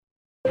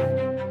Welcome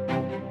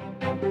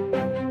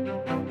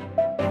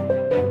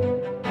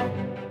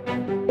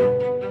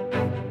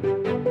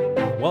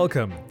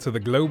to the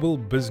Global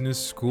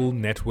Business School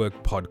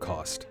Network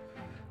podcast.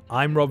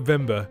 I'm Rob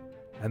Vimber,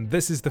 and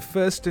this is the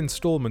first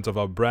installment of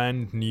our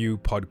brand new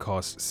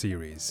podcast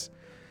series.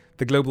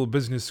 The Global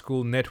Business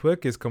School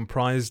Network is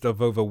comprised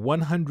of over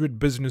 100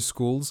 business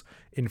schools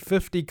in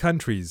 50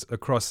 countries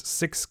across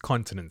 6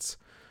 continents.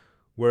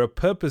 We're a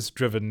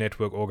purpose-driven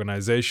network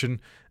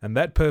organization, and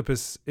that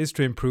purpose is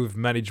to improve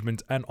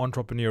management and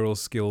entrepreneurial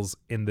skills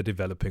in the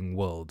developing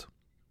world.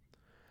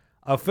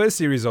 Our first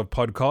series of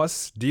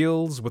podcasts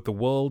deals with the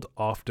world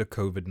after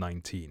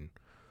COVID-19.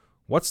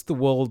 What's the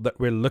world that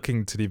we're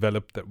looking to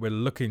develop, that we're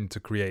looking to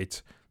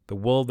create, the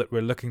world that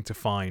we're looking to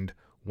find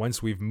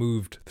once we've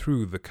moved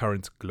through the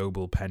current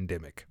global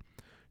pandemic?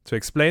 To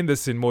explain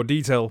this in more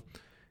detail,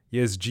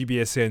 here's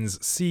GBSN's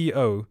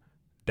CEO,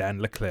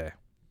 Dan LeClaire.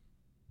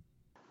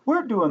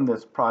 We're doing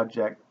this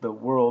project, the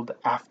World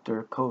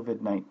After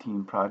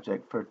COVID-19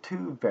 project, for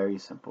 2 very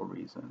simple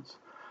reasons.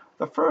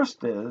 The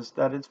first is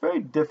that it's very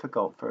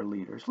difficult for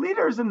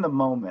leaders in the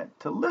moment,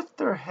 to lift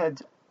their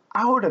heads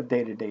out of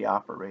day-to-day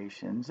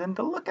operations and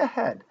to look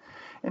ahead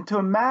and to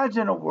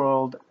imagine a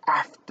world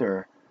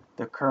after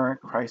the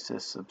current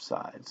crisis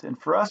subsides. And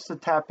for us to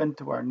tap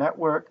into our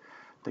network,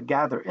 to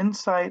gather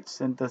insights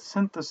and to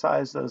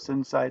synthesize those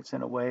insights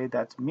in a way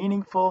that's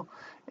meaningful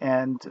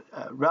and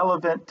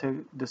relevant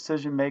to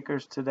decision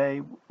makers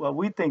today, well,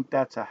 we think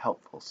that's a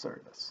helpful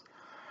service.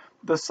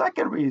 The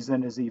second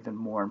reason is even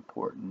more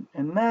important,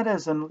 and that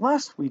is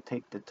unless we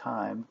take the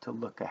time to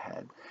look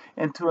ahead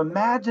and to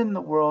imagine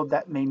the world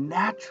that may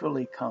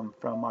naturally come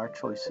from our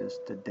choices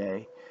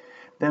today,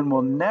 then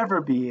we'll never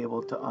be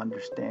able to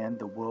understand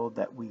the world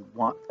that we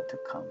want to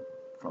come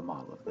from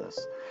all of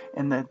this,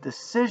 and the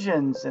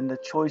decisions and the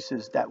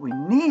choices that we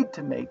need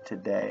to make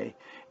today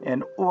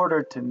in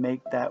order to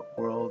make that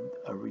world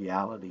a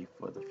reality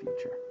for the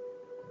future.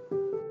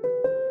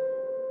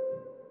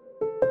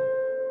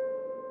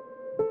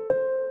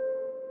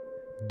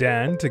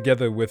 Dan,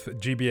 together with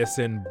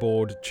GBSN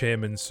Board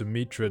Chairman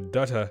Sumitra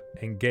Dutta,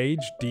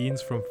 engaged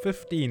deans from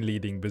 15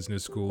 leading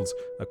business schools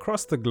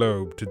across the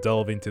globe to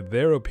delve into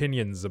their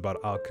opinions about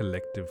our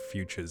collective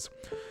futures.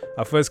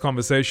 Our first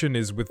conversation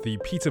is with the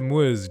Peter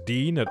Moores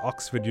Dean at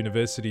Oxford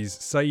University's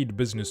Said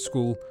Business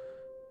School,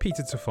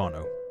 Peter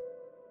Tufano.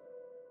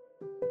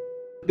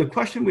 The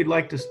question we'd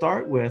like to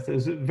start with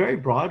is a very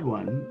broad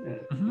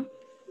one.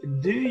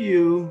 Do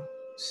you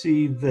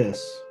see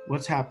this,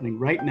 what's happening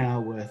right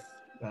now with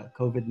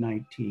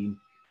COVID-19 in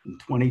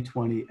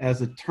 2020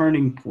 as a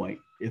turning point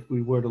if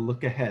we were to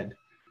look ahead,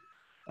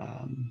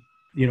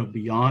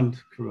 beyond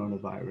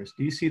coronavirus?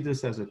 Do you see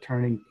this as a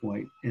turning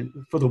point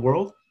for the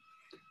world,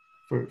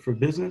 for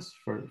business,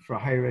 for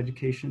higher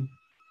education?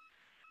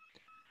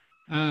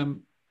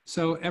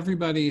 So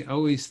everybody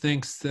always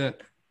thinks that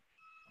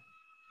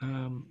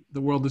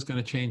the world is going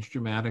to change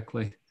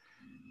dramatically.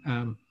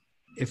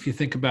 If you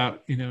think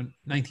about,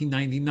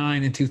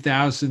 1999 and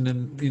 2000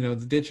 and,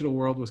 the digital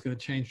world was going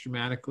to change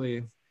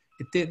dramatically.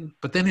 It didn't,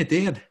 but then it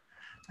did.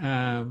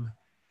 And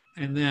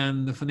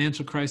then the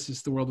financial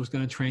crisis, the world was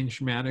going to change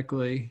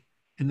dramatically,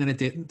 and then it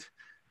didn't.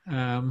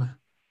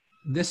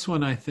 This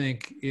one, I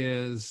think,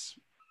 is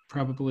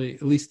probably,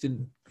 at least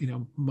in,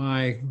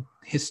 my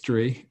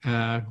history,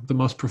 the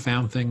most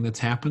profound thing that's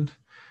happened.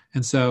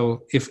 And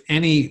so if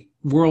any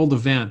world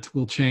event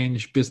will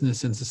change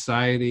business and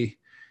society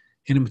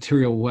in a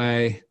material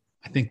way,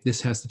 I think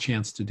this has the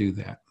chance to do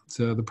that.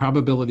 So the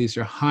probabilities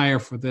are higher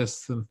for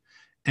this than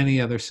any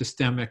other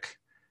systemic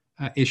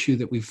issue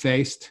that we've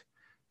faced.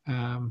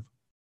 Not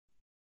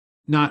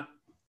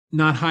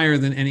higher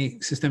than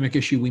any systemic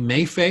issue we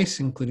may face,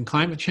 including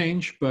climate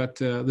change, but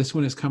this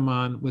one has come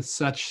on with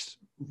such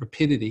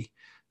rapidity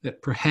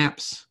that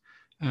perhaps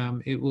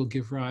it will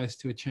give rise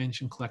to a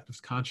change in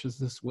collective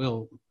consciousness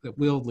that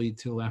will lead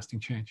to lasting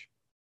change.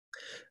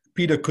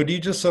 Peter, could you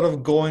just sort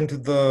of go into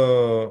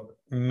the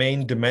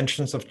main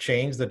dimensions of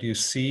change that you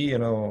see,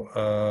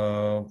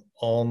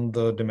 on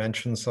the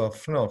dimensions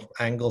of,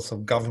 angles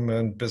of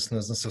government,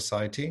 business, and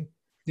society?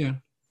 Yeah.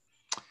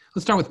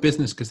 Let's start with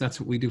business, because that's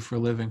what we do for a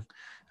living.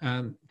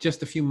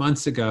 Just a few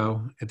months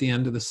ago, at the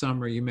end of the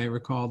summer, you may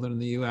recall that in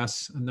the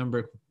US, a number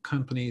of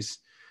companies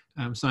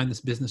signed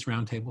this business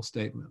roundtable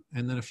statement.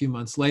 And then a few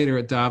months later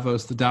at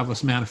Davos, the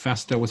Davos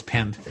Manifesto was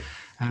penned.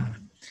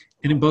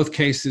 And in both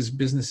cases,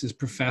 businesses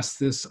profess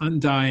this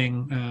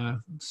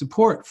undying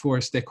support for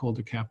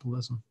stakeholder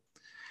capitalism.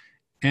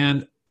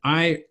 And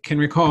I can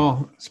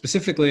recall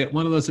specifically at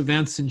one of those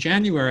events in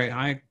January,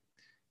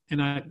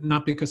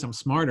 not because I'm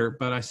smarter,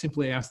 but I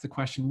simply asked the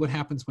question, what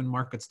happens when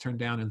markets turn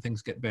down and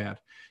things get bad?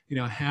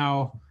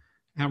 How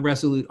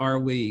resolute are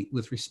we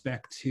with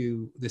respect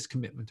to this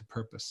commitment to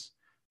purpose?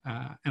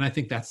 And I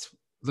think that's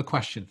the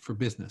question for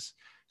business.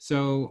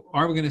 So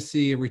are we going to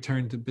see a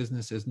return to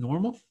business as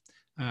normal?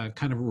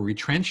 Kind of a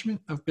retrenchment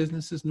of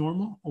business as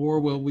normal, or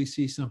will we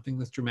see something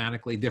that's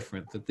dramatically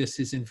different, that this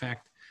is in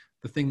fact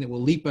the thing that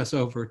will leap us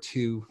over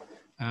to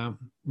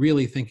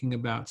really thinking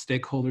about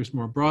stakeholders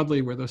more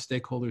broadly, where those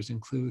stakeholders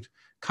include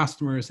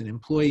customers and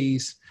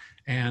employees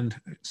and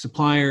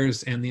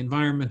suppliers and the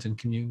environment and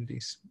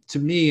communities. To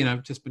me, and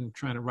I've just been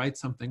trying to write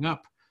something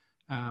up,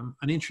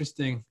 an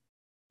interesting,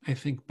 I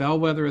think,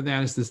 bellwether of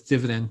that is this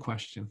dividend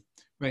question.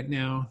 Right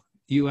now,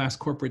 U.S.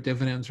 corporate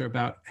dividends are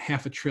about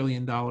 $500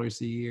 billion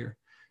a year.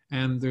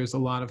 And there's a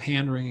lot of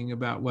hand-wringing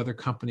about whether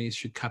companies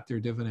should cut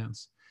their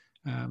dividends.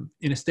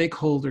 In a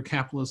stakeholder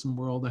capitalism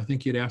world, I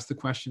think you'd ask the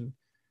question,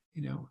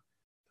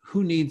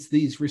 who needs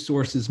these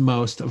resources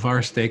most of our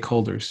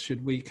stakeholders?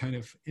 Should we kind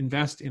of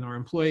invest in our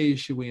employees?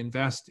 Should we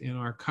invest in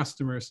our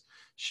customers?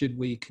 Should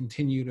we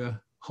continue to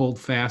hold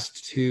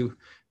fast to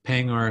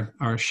paying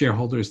our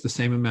shareholders the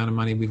same amount of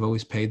money we've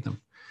always paid them?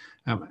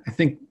 I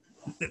think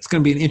it's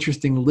going to be an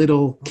interesting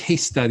little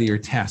case study or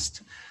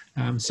test.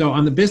 So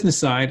on the business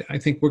side, I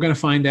think we're going to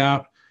find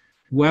out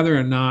whether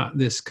or not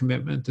this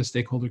commitment to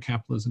stakeholder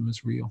capitalism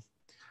is real.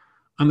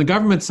 On the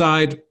government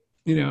side,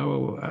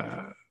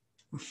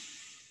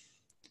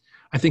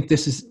 I think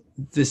this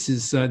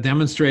is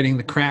demonstrating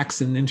the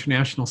cracks in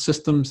international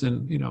systems,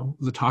 and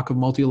the talk of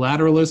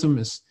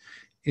multilateralism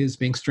is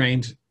being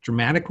strained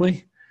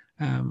dramatically.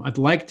 I'd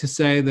like to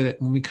say that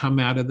when we come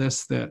out of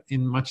this, that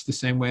in much the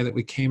same way that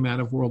we came out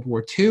of World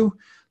War II,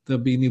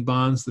 there'll be new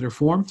bonds that are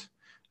formed.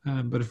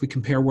 But if we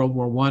compare World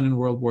War I and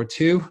World War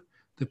II,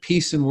 the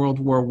peace in World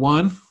War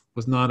I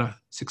was not a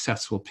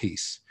successful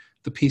peace.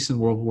 The peace in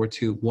World War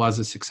II was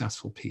a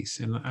successful peace.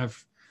 And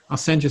I'll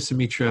send you,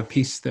 Sumitra, a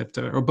piece that,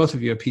 or both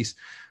of you, a piece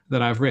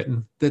that I've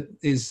written that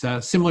is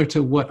similar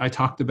to what I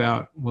talked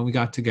about when we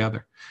got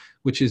together,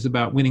 which is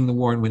about winning the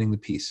war and winning the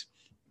peace.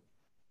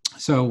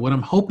 So what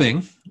I'm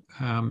hoping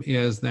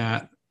is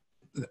that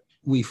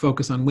we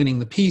focus on winning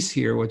the peace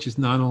here, which is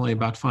not only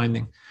about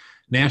finding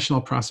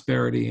national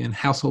prosperity and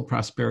household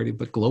prosperity,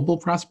 but global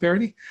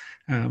prosperity.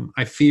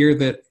 I fear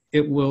that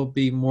it will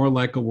be more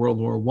like a World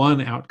War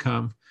I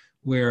outcome,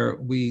 where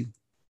we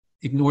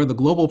ignore the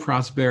global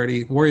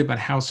prosperity, worry about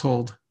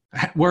household,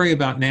 worry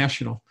about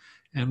national,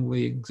 and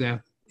we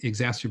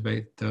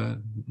exacerbate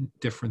the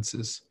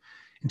differences.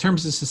 In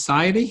terms of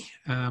society,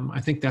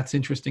 I think that's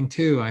interesting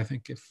too. I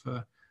think if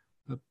the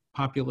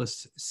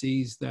populace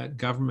sees that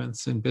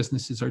governments and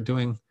businesses are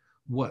doing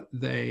what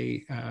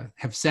they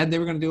have said they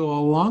were going to do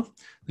all along,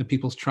 then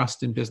people's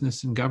trust in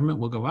business and government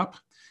will go up.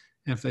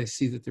 And if they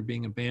see that they're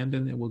being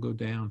abandoned, it will go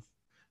down.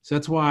 So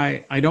that's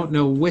why I don't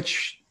know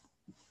which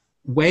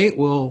way it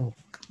will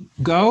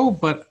go,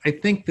 but I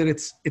think that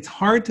it's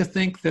hard to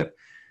think that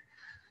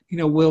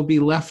we'll be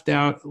let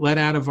out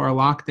of our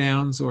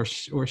lockdowns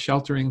or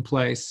sheltering in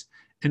place,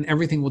 and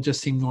everything will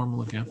just seem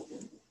normal again.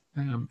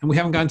 And we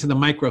haven't gotten to the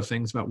micro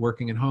things about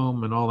working at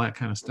home and all that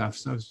kind of stuff.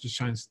 So I was just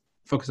trying to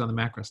focus on the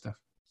macro stuff.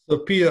 So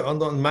Peter, on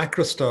the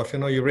macro stuff,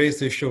 you raised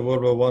the issue of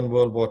World War I,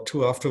 World War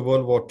II. After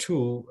World War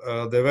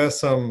II, there were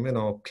some,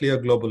 clear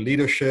global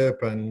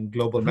leadership and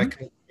global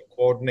mechanisms to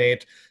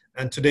coordinate.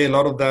 And today, a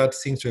lot of that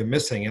seems to be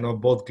missing,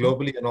 both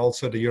globally and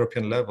also at the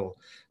European level.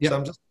 Yep. So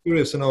I'm just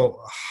curious,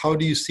 how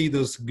do you see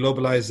this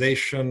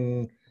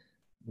globalization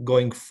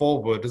going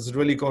forward? Is it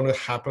really going to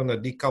happen, a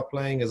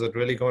decoupling? Is it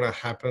really going to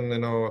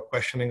happen, a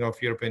questioning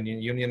of European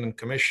Union and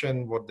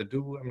Commission, what they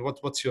do? I mean,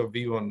 what's your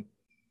view on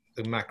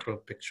the macro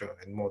picture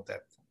in more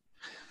depth?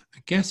 I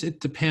guess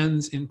it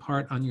depends in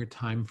part on your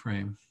time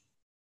frame.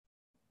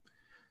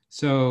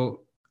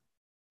 So,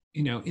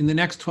 in the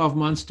next 12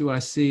 months, do I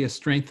see a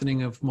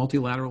strengthening of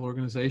multilateral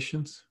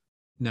organizations?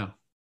 No.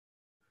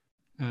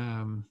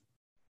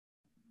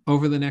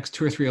 Over the next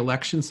 2 or 3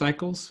 election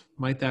cycles,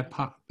 might that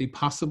be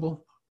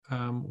possible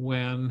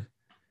when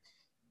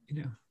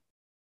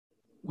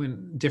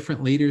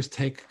different leaders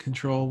take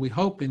control, we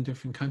hope, in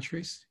different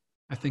countries?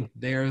 I think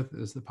there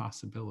is the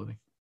possibility.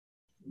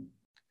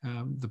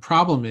 The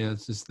problem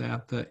is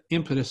that the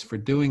impetus for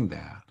doing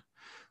that,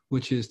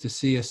 which is to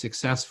see a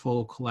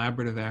successful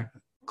collaborative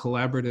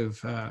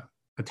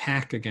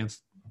attack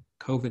against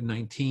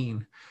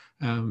COVID-19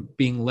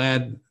 being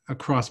led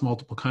across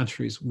multiple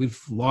countries, we've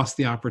lost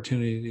the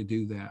opportunity to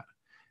do that.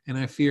 And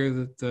I fear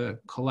that the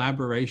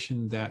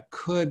collaboration that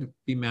could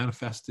be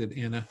manifested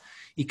in an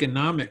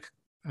economic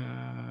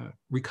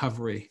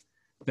recovery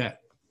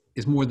that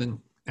is more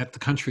than at the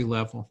country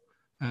level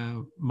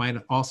might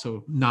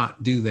also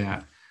not do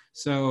that.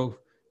 So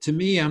to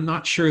me, I'm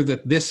not sure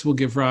that this will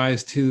give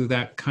rise to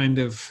that kind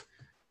of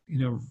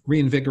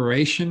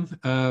reinvigoration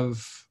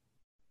of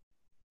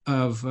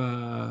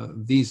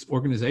these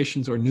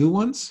organizations or new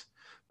ones,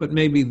 but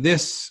maybe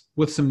this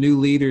with some new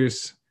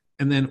leaders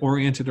and then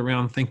oriented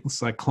around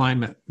things like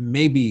climate,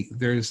 maybe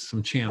there's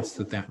some chance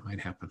that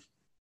might happen.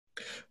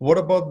 What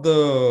about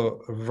the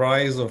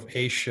rise of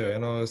Asia?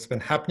 It's been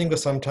happening for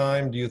some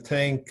time. Do you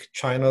think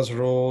China's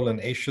role and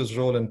Asia's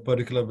role in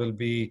particular will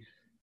be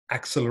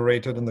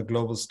accelerated in the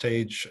global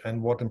stage,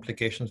 and what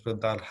implications will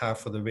that have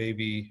for the way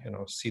we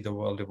see the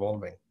world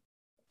evolving?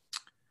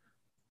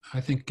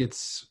 I think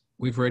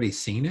we've already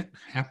seen it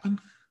happen.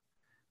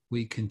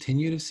 We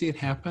continue to see it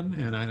happen,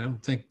 and I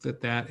don't think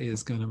that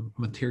is going to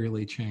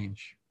materially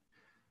change.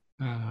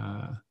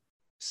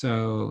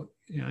 So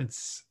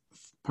it's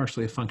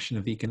partially a function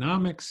of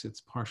economics.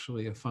 It's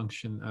partially a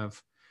function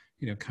of,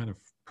 kind of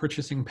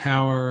purchasing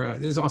power.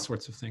 There's all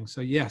sorts of things.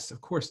 So yes,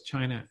 of course,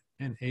 China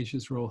and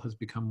Asia's role has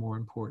become more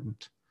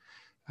important.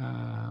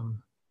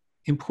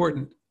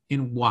 Important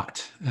in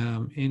what?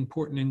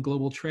 Important in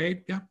global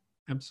trade? Yeah,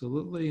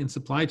 absolutely. In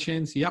supply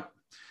chains? Yep.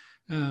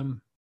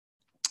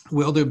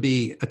 Will there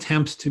be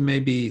attempts to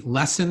maybe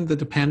lessen the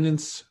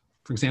dependence,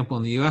 for example,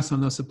 in the US on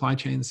those supply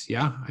chains?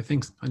 Yeah, I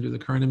think under the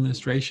current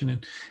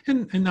administration,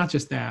 and not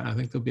just that, I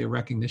think there'll be a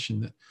recognition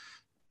that,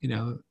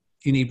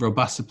 you need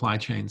robust supply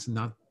chains and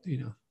not,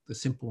 the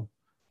simple,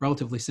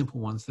 relatively simple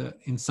ones that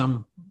in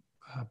some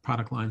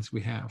product lines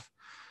we have.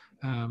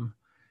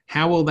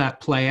 How will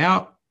that play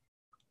out?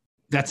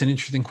 That's an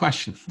interesting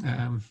question.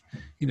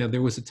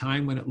 There was a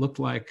time when it looked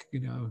like,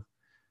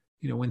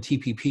 when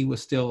TPP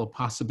was still a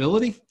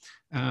possibility,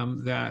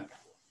 that,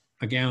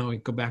 again, we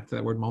go back to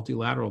that word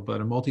multilateral,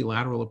 but a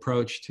multilateral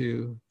approach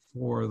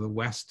for the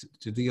West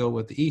to deal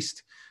with the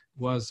East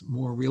was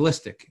more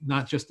realistic,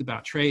 not just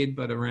about trade,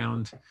 but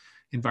around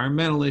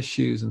environmental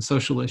issues and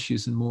social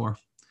issues and more.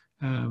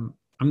 I'm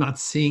not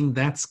seeing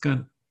that's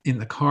in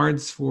the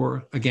cards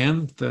for,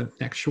 again, the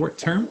next short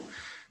term,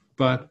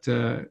 but,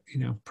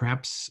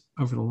 perhaps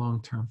over the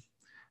long term.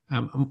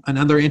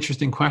 Another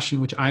interesting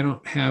question, which I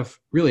don't have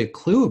really a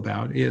clue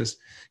about, is,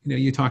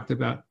 you talked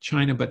about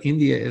China, but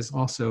India is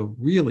also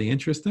really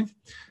interesting.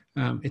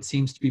 It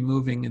seems to be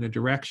moving in a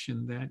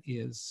direction that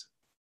is,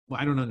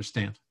 well, I don't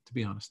understand, to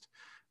be honest,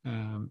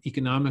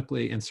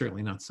 economically and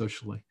certainly not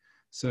socially.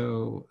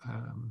 So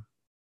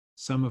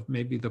some of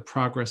maybe the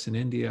progress in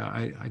India,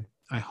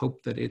 I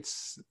hope that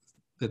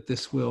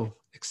this will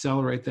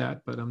accelerate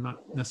that, but I'm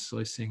not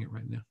necessarily seeing it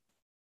right now.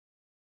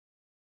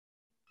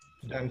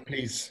 Dan,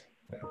 please.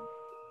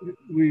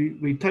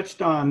 We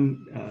touched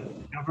on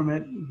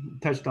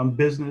government, touched on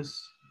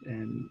business,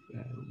 and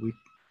we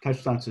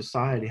touched on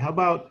society. How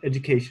about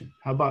education?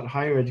 How about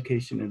higher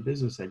education and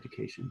business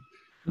education?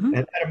 Mm-hmm.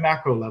 At a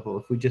macro level,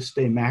 if we just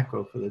stay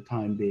macro for the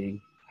time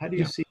being, how do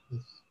you see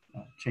this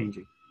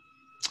changing?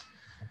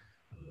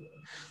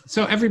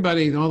 So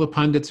everybody, all the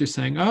pundits are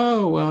saying,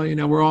 oh,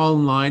 well, we're all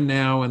online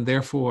now, and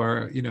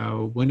therefore,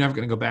 we're never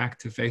going to go back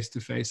to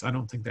face-to-face. I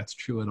don't think that's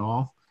true at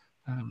all.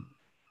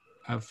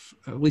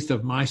 At least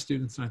of my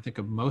students, and I think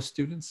of most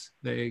students,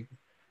 they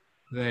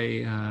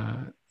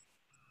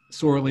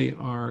sorely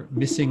are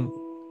missing,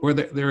 or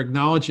they're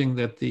acknowledging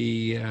that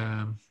the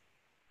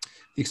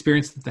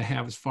experience that they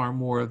have is far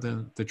more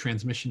than the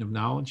transmission of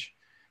knowledge.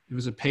 There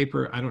was a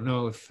paper, I don't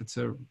know if it's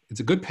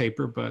a good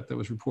paper, but that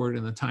was reported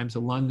in the Times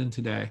of London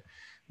today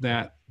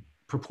that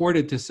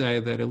purported to say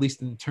that, at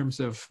least in terms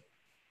of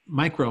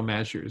micro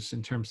measures,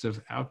 in terms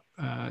of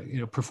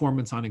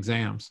performance on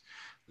exams,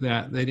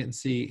 that they didn't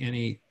see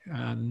any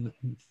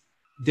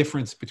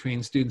difference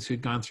between students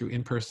who'd gone through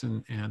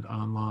in-person and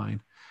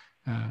online.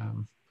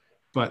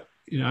 But,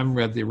 I haven't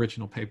read the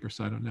original paper,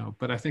 so I don't know.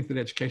 But I think that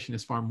education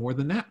is far more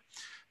than that.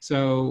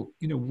 So,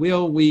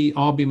 will we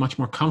all be much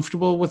more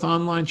comfortable with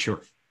online?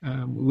 Sure.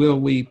 Will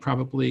we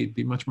probably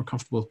be much more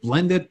comfortable with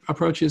blended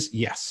approaches?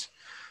 Yes.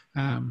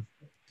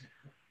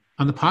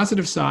 On the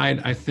positive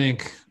side, I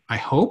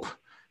hope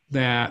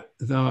that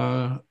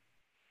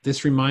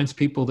this reminds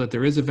people that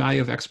there is a value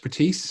of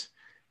expertise,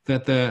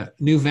 that the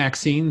new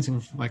vaccines,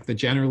 like the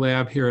Jenner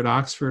Lab here at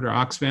Oxford or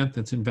Oxvent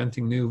that's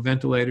inventing new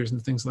ventilators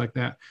and things like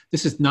that,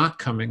 this is not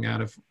coming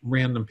out of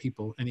random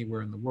people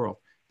anywhere in the world.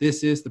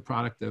 This is the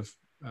product of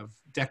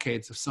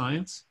decades of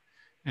science.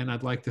 And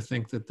I'd like to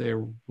think that there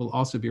will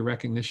also be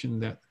recognition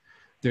that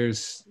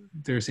there's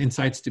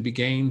insights to be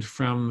gained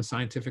from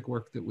scientific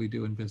work that we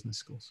do in business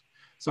schools.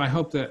 So I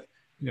hope that,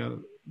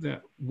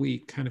 that we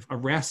kind of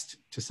arrest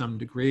to some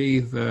degree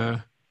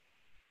the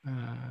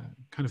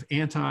kind of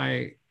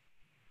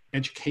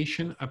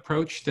anti-education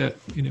approach that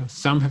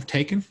some have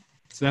taken.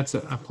 So that's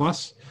a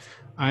plus.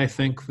 I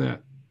think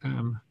that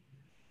that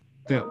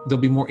there'll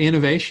be more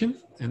innovation,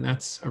 and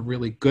that's a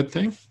really good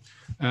thing.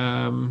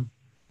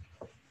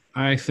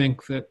 I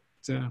think that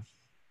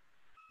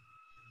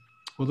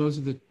those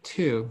are the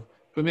two.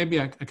 But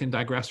maybe I can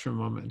digress for a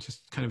moment and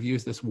just kind of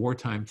use this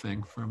wartime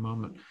thing for a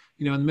moment.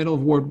 In the middle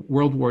of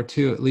World War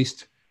II, at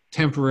least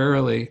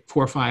temporarily,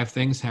 4 or 5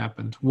 things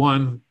happened.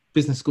 One,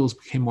 business schools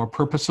became more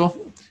purposeful,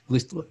 at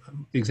least the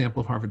example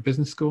of Harvard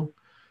Business School.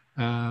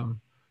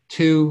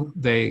 2,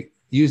 they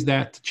used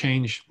that to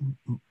change,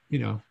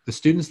 the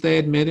students they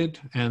admitted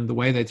and the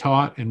way they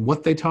taught and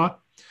what they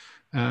taught.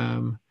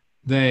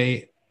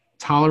 They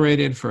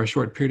tolerated for a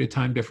short period of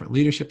time different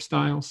leadership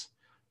styles.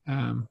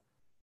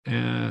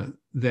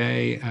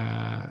 They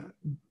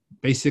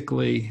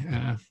basically,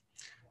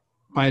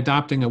 by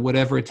adopting a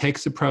whatever it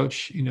takes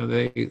approach,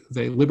 they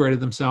liberated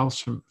themselves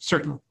from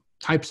certain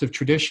types of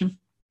tradition.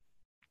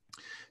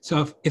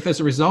 So if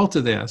as a result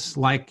of this,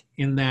 like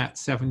in that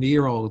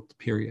 70-year-old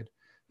period,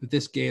 that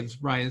this gave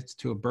rise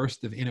to a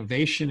burst of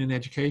innovation in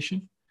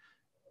education,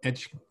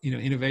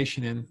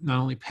 innovation in not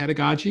only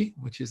pedagogy,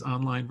 which is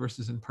online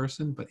versus in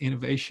person, but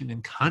innovation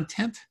in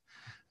content,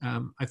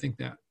 I think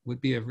that would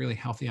be a really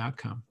healthy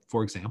outcome.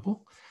 For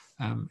example,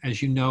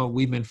 As you know,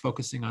 we've been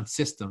focusing on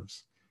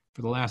systems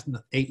for the last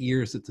 8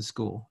 years at the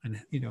school. And,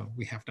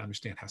 we have to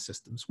understand how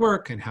systems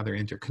work and how they're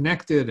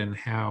interconnected and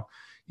how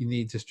you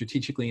need to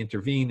strategically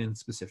intervene in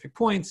specific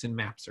points, and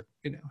maps are,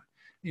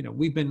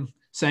 we've been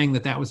saying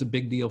that was a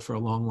big deal for a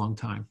long, long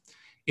time.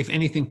 If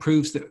anything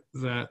proves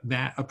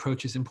that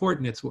approach is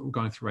important, it's what we're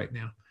going through right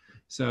now.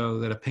 So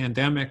that a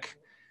pandemic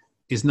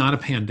is not a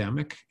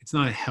pandemic. It's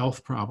not a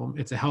health problem.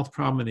 It's a health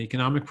problem, an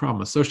economic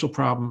problem, a social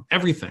problem,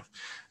 everything.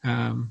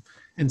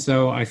 And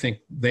so I think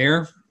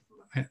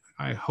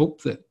I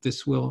hope that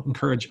this will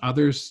encourage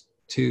others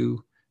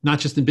to, not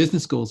just in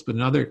business schools, but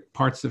in other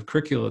parts of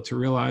curricula, to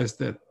realize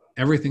that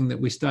everything that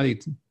we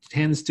study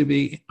tends to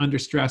be under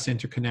stress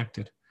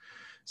interconnected.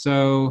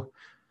 So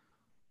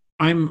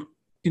I'm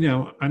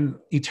an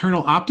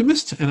eternal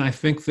optimist, and I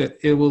think that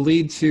it will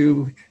lead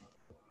to,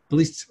 at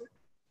least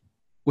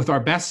with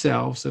our best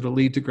selves, it'll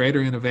lead to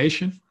greater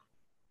innovation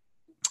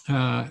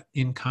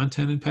in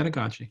content and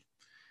pedagogy.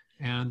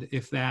 And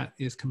if that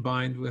is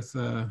combined with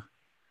a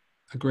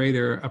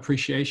greater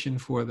appreciation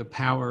for the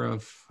power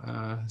of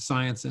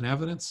science and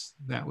evidence,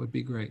 that would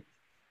be great.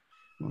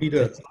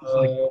 Peter,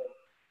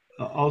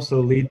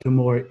 also lead to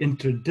more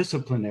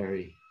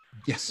interdisciplinary.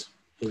 Yes.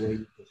 The way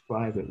you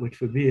describe it, which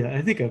would be,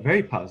 I think, a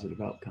very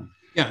positive outcome.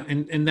 Yeah,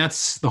 and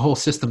that's the whole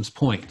systems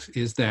point,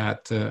 is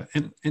that,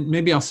 and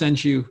maybe I'll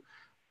send you,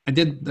 I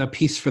did a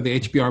piece for the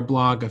HBR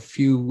blog a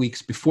few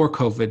weeks before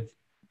COVID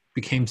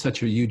became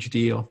such a huge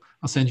deal.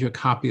 I'll send you a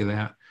copy of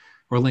that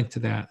or a link to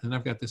that. And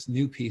I've got this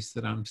new piece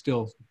that I'm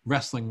still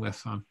wrestling with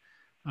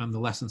on the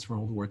lessons from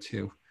World War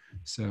II.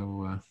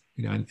 So,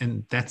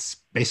 and that's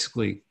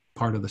basically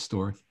part of the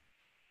story.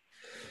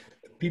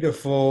 Peter,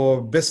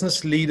 for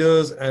business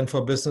leaders and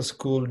for business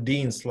school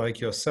deans like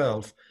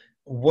yourself,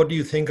 what do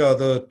you think are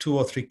the 2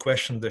 or 3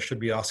 questions they should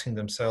be asking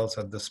themselves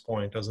at this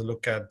point as a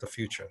look at the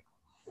future?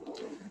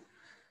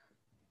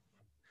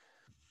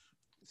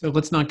 So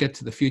let's not get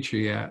to the future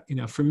yet.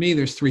 For me,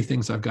 there's 3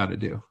 things I've got to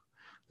do.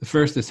 The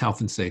first is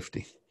health and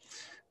safety.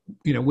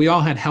 We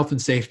all had health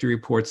and safety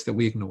reports that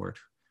we ignored,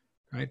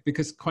 right?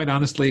 Because quite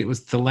honestly, it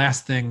was the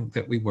last thing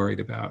that we worried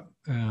about.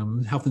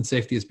 Health and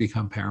safety has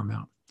become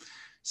paramount.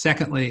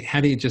 Secondly, how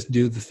do you just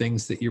do the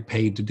things that you're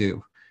paid to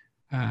do?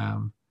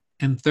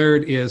 And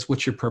third is,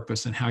 what's your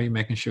purpose and how are you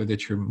making sure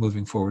that you're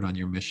moving forward on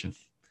your mission?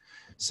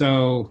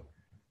 So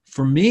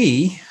for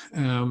me,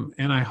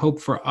 and I hope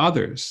for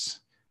others,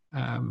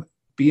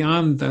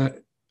 beyond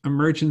the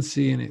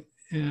emergency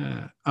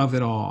of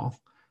it all,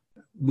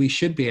 we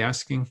should be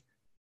asking,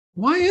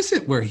 why is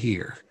it we're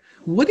here?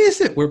 What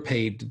is it we're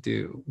paid to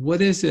do?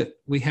 What is it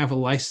we have a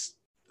license?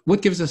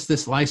 What gives us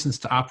this license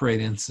to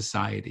operate in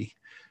society?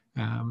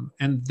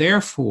 And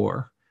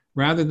therefore,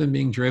 rather than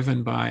being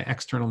driven by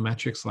external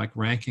metrics like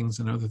rankings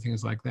and other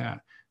things like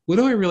that, what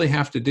do I really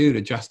have to do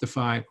to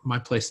justify my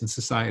place in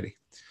society?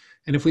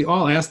 And if we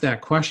all ask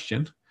that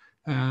question,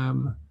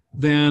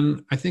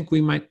 then I think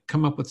we might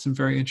come up with some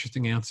very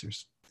interesting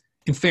answers.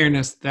 In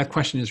fairness, that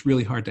question is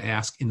really hard to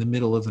ask in the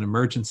middle of an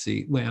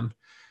emergency when,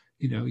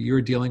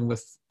 you're dealing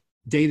with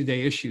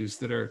day-to-day issues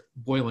that are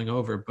boiling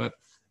over, but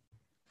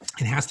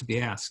it has to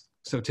be asked.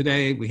 So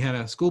today we had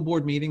a school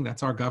board meeting,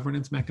 that's our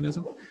governance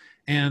mechanism.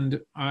 And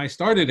I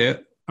started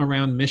it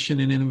around mission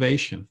and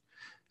innovation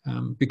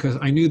because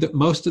I knew that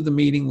most of the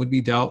meeting would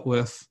be dealt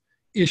with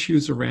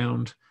issues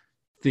around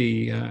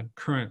the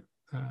current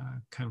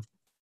kind of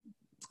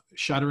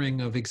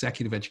shuttering of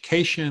executive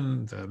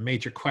education, the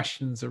major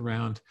questions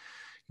around,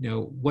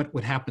 what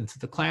would happen to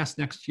the class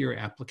next year,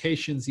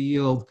 applications,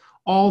 yield,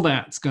 all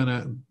that's going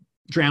to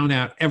drown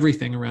out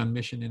everything around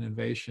mission and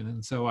innovation.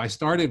 And so I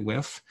started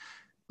with,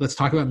 let's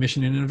talk about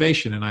mission and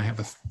innovation. And I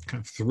have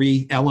kind of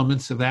 3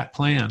 elements of that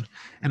plan.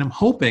 And I'm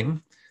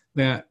hoping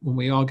that when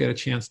we all get a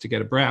chance to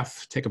take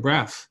a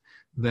breath,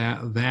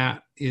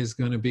 that is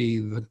going to be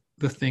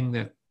the thing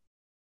that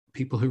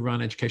people who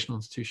run educational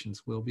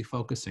institutions will be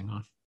focusing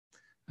on.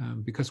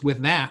 Because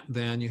with that,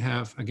 then you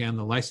have, again,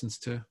 the license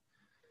to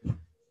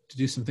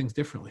do some things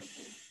differently.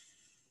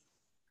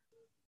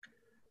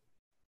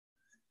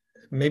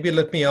 Maybe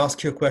let me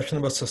ask you a question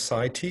about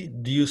society.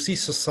 Do you see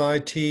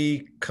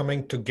society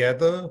coming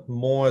together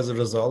more as a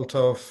result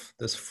of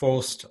this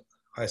forced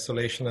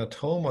isolation at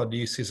home, or do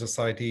you see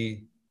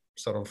society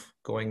sort of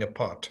going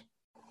apart?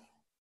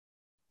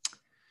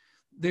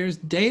 There's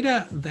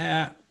data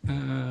that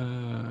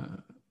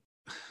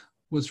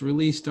was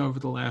released over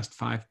the last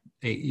 5-8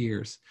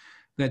 years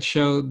that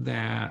showed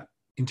that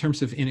in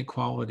terms of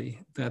inequality,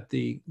 that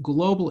the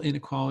global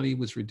inequality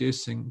was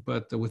reducing,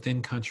 but the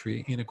within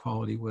country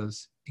inequality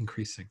was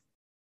increasing.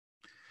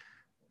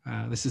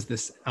 This is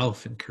this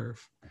elephant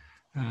curve.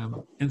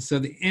 And so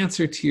the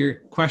answer to your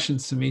question,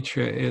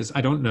 Sumitra, is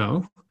I don't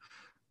know,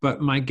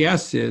 but my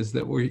guess is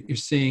that what you're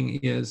seeing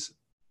is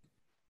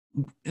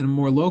in a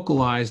more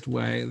localized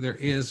way, there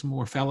is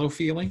more fellow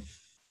feeling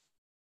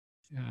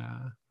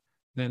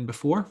than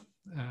before.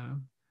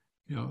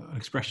 An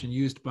expression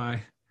used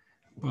by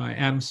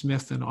Adam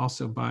Smith and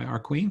also by our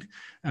Queen.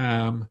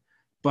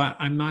 But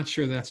I'm not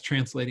sure that's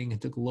translating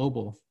into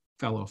global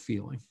fellow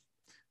feeling.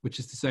 which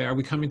is to say, are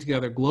we coming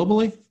together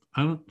globally?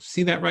 I don't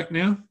see that right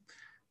now.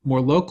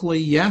 More locally,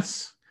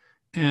 yes.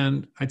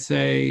 And I'd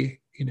say,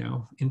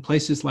 in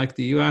places like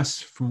the US,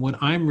 from what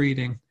I'm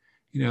reading,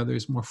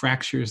 there's more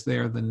fractures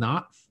there than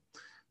not.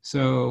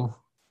 So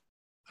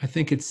I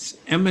think it's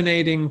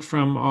emanating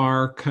from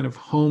our kind of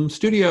home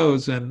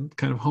studios and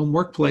kind of home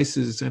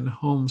workplaces and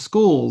home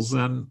schools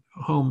and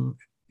home,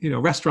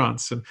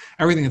 restaurants and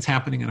everything that's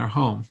happening in our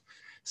home.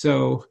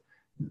 So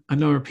a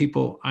number of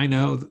people I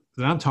know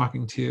that I'm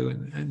talking to,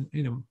 and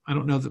I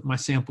don't know that my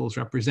sample is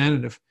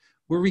representative.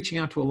 We're reaching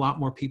out to a lot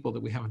more people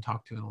that we haven't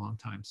talked to in a long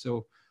time.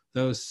 So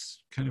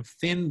those kind of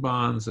thin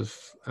bonds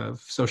of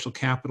social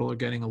capital are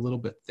getting a little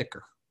bit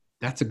thicker.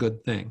 That's a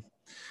good thing,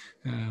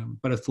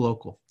 but it's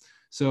local.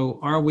 So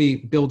are we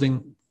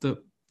building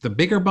the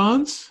bigger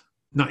bonds?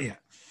 Not yet.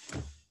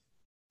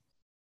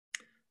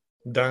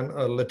 Dan,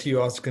 I'll let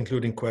you ask the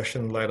concluding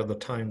question in light of the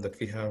time that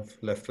we have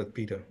left with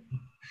Peter.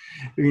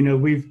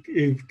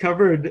 We've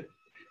covered,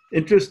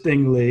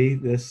 interestingly,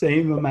 the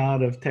same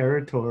amount of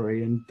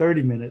territory in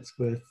 30 minutes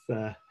with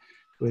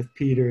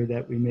Peter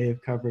that we may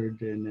have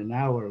covered in an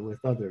hour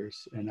with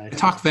others. And I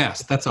talk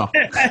fast, that's all.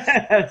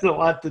 That's a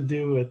lot to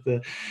do with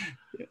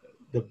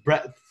the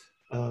breadth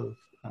of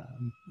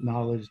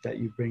knowledge that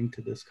you bring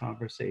to this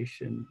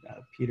conversation,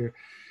 Peter.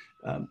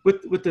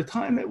 With the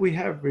time that we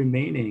have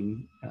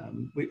remaining,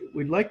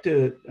 we'd like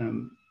to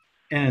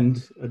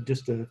end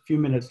just a few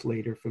minutes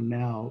later from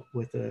now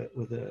with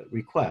a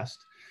request.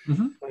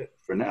 Mm-hmm. But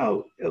for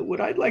now,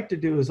 what I'd like to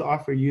do is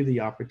offer you the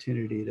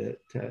opportunity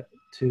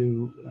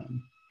to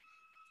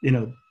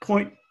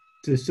point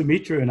to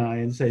Sumitra and I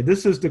and say,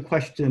 this is the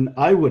question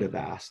I would have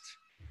asked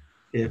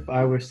if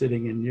I were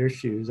sitting in your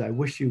shoes. I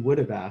wish you would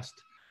have asked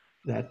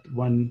that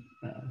one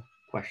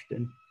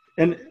question.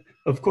 And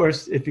of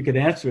course, if you could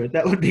answer it,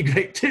 that would be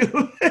great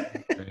too.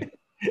 Right.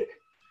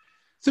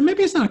 So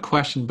maybe it's not a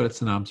question, but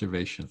it's an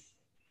observation.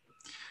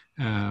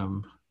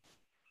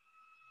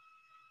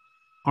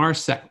 Our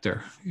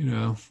sector,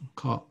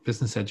 call it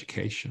business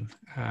education,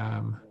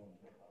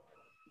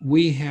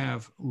 we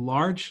have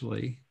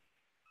largely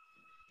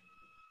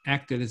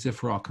acted as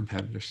if we're all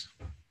competitors.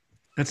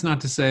 That's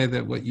not to say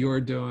that what you're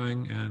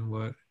doing and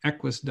what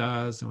Equus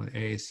does and what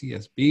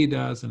AACSB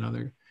does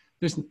and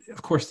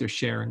of course they're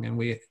sharing, and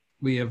we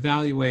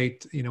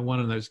evaluate, one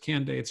of those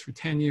candidates for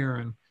tenure.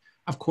 And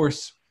of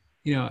course,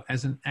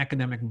 as an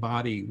academic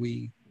body,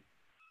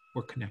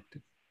 we're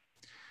connected.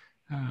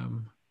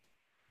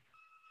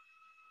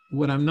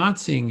 What I'm not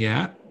seeing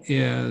yet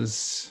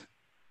is,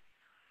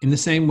 in the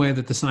same way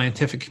that the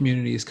scientific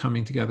community is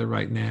coming together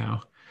right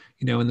now,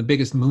 in the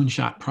biggest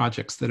moonshot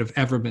projects that have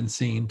ever been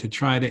seen to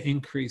try to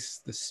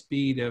increase the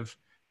speed of,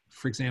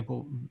 for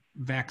example,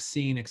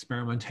 vaccine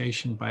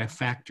experimentation by a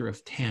factor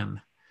of 10.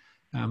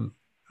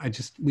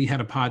 We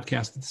had a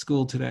podcast at the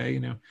school today,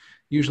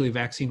 usually a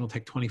vaccine will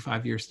take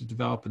 25 years to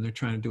develop, and they're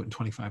trying to do it in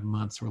 25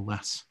 months or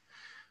less.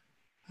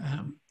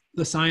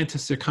 The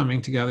scientists are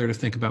coming together to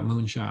think about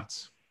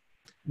moonshots.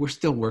 We're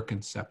still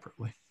working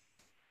separately.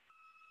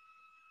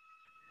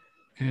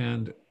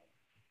 And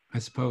I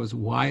suppose,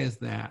 why is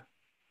that?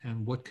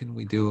 And what can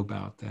we do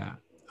about that?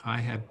 I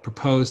had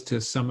proposed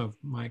to some of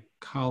my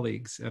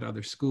colleagues at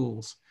other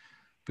schools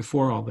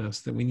before all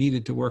this that we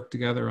needed to work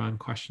together on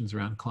questions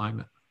around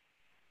climate.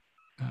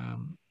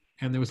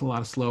 And there was a lot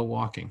of slow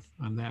walking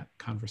on that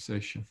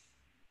conversation.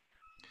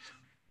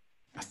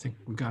 I think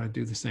we've got to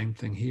do the same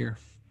thing here.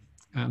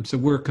 So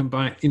we're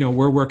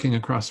we're working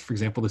across, for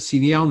example, the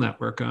CDL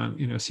network on,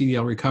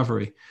 CDL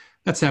recovery.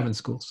 That's 7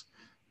 schools.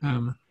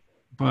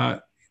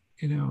 But,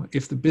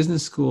 if the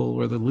business school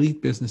or the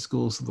elite business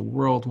schools of the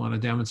world want to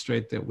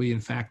demonstrate that we, in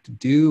fact,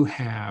 do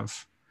have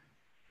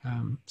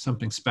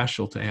something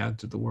special to add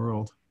to the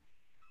world,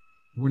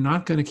 we're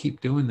not going to keep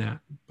doing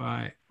that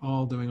by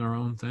all doing our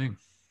own thing.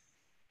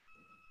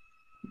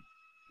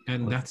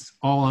 And that's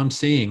all I'm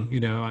seeing.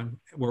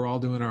 We're all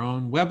doing our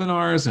own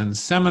webinars and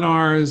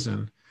seminars,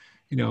 and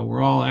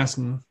we're all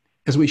asking,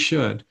 as we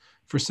should,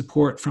 for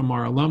support from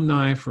our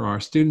alumni, for our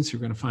students who are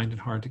going to find it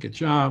hard to get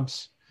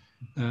jobs.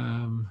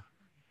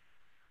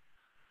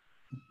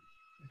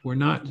 We're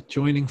not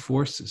joining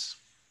forces.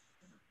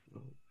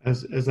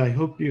 As I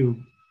hope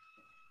you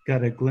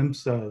got a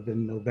glimpse of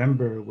in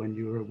November when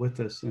you were with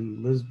us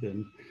in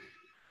Lisbon,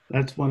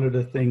 that's one of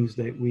the things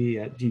that we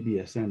at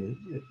GBSN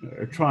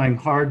are trying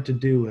hard to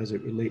do as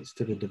it relates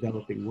to the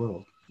developing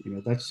world.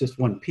 That's just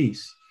one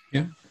piece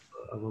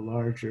of a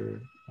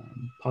larger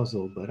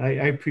puzzle, but I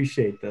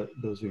appreciate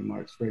those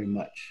remarks very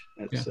much.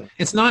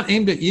 It's not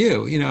aimed at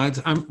you.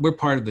 We're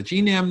part of the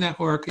GNAM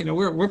network.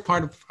 We're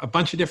part of a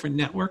bunch of different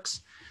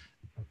networks,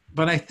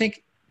 but I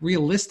think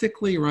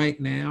realistically right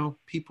now,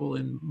 people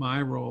in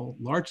my role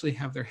largely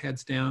have their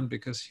heads down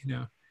because,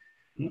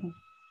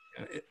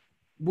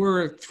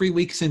 we're 3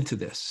 weeks into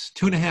this,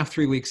 2.5,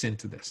 3 weeks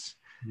into this.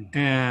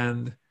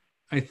 And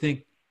I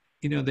think,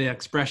 the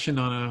expression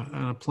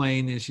on a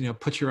plane is,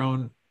 put your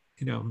own,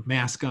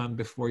 mask on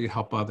before you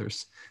help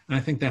others. And I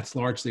think that's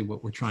largely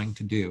what we're trying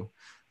to do.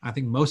 I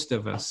think most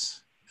of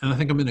us, and I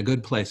think I'm in a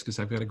good place because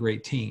I've got a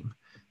great team,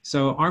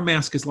 So our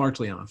mask is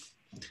largely on.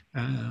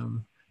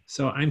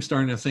 So I'm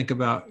starting to think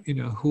about,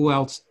 who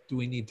else do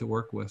we need to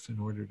work with in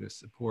order to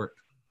support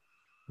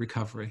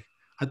recovery?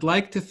 I'd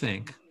like to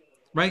think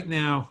right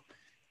now,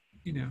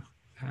 and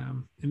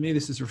maybe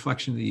this is a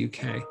reflection of the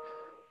UK,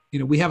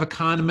 we have a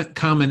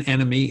common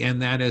enemy,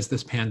 and that is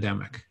this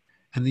pandemic.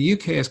 And the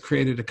UK has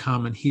created a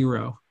common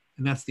hero,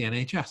 and that's the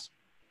NHS.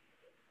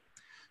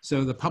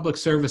 So the public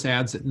service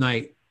ads at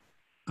night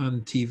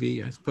on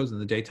TV, I suppose in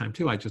the daytime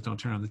too, I just don't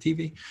turn on the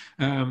TV,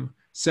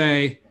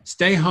 say,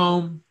 stay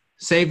home,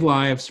 save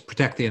lives,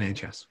 protect the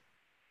NHS.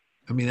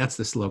 I mean, that's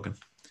the slogan.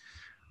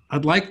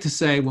 I'd like to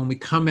say when we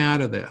come out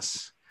of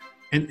this,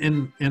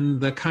 and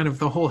the kind of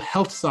the whole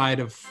health side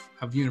of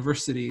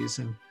universities,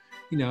 and,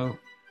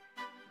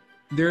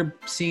 they're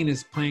seen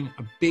as playing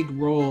a big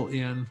role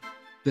in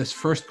this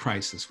first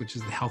crisis, which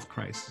is the health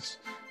crisis.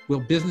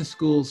 Will business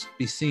schools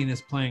be seen as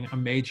playing a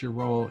major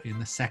role in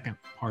the second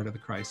part of the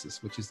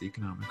crisis, which is the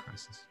economic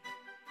crisis?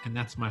 And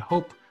that's my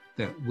hope,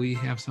 that we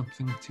have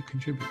something to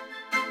contribute.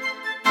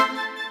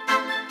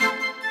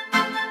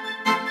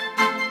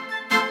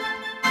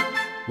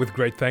 With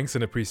great thanks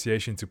and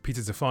appreciation to Peter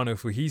Tufano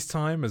for his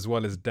time, as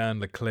well as Dan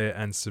Leclerc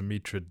and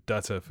Sumitra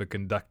Dutta for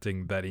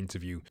conducting that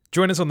interview.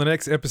 Join us on the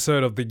next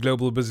episode of the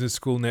Global Business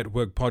School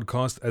Network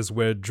podcast, as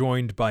we're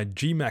joined by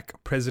GMAC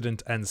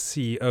President and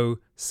CEO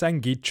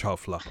Sangeet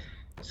Chawla.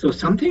 So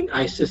something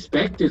I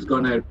suspect is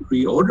going to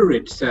reorder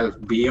itself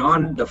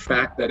beyond the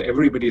fact that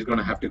everybody's going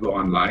to have to go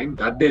online.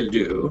 That they'll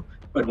do.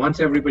 But once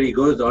everybody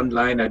goes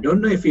online, I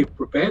don't know if we've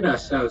prepared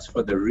ourselves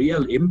for the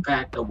real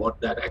impact of what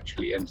that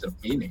actually ends up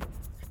meaning.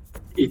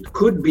 It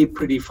could be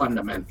pretty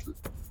fundamental.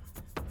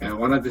 And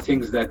one of the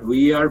things that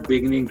we are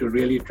beginning to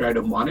really try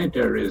to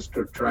monitor is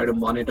to try to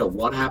monitor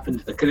what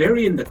happens. The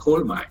canary in the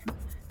coal mine,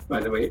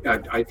 by the way,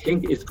 I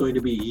think is going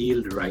to be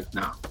yield right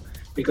now.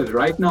 Because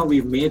right now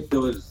we've made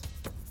those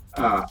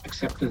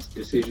acceptance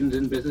decisions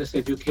in business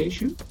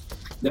education.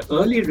 The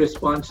early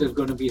response is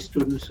going to be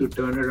students who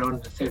turn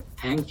around and say,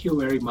 thank you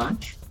very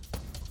much,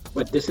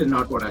 but this is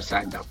not what I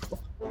signed up for.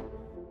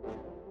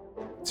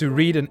 To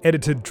read an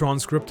edited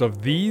transcript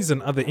of these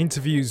and other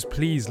interviews,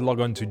 please log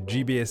on to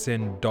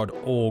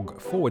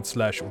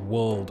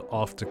gbsn.org/world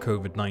after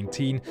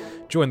COVID-19.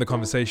 Join the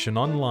conversation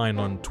online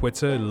on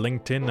Twitter,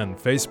 LinkedIn, and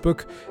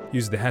Facebook.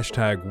 Use the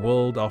hashtag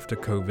World After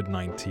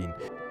COVID-19.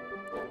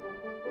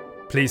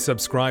 Please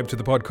subscribe to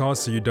the podcast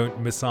so you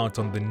don't miss out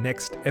on the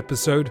next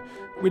episode.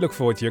 We look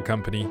forward to your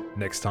company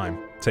next time.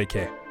 Take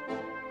care.